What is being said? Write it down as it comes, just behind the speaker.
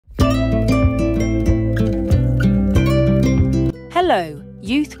Hello,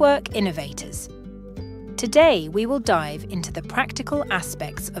 Youth Work Innovators. Today we will dive into the practical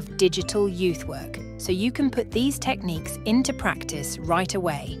aspects of digital youth work so you can put these techniques into practice right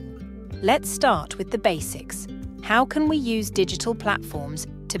away. Let's start with the basics. How can we use digital platforms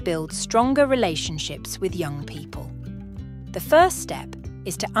to build stronger relationships with young people? The first step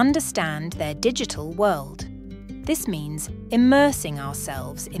is to understand their digital world. This means immersing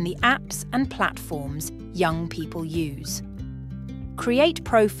ourselves in the apps and platforms young people use. Create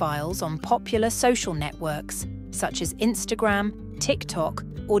profiles on popular social networks such as Instagram, TikTok,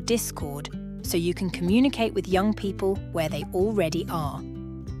 or Discord so you can communicate with young people where they already are.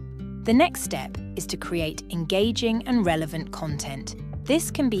 The next step is to create engaging and relevant content.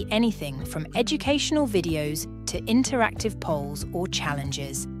 This can be anything from educational videos to interactive polls or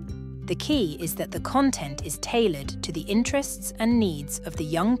challenges. The key is that the content is tailored to the interests and needs of the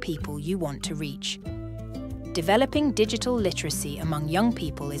young people you want to reach. Developing digital literacy among young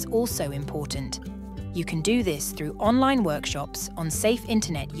people is also important. You can do this through online workshops on safe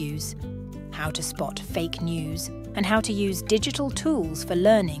internet use, how to spot fake news, and how to use digital tools for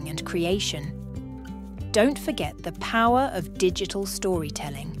learning and creation. Don't forget the power of digital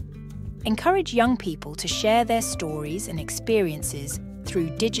storytelling. Encourage young people to share their stories and experiences through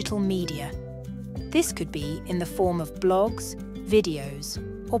digital media. This could be in the form of blogs, videos,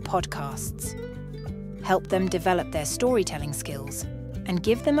 or podcasts. Help them develop their storytelling skills and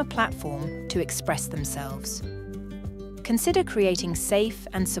give them a platform to express themselves. Consider creating safe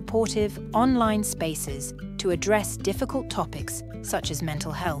and supportive online spaces to address difficult topics such as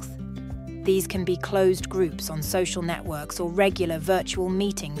mental health. These can be closed groups on social networks or regular virtual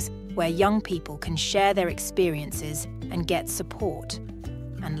meetings where young people can share their experiences and get support.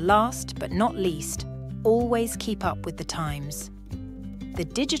 And last but not least, always keep up with the times. The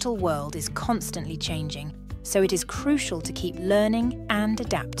digital world is constantly changing, so it is crucial to keep learning and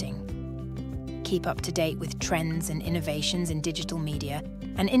adapting. Keep up to date with trends and innovations in digital media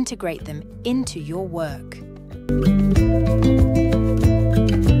and integrate them into your work.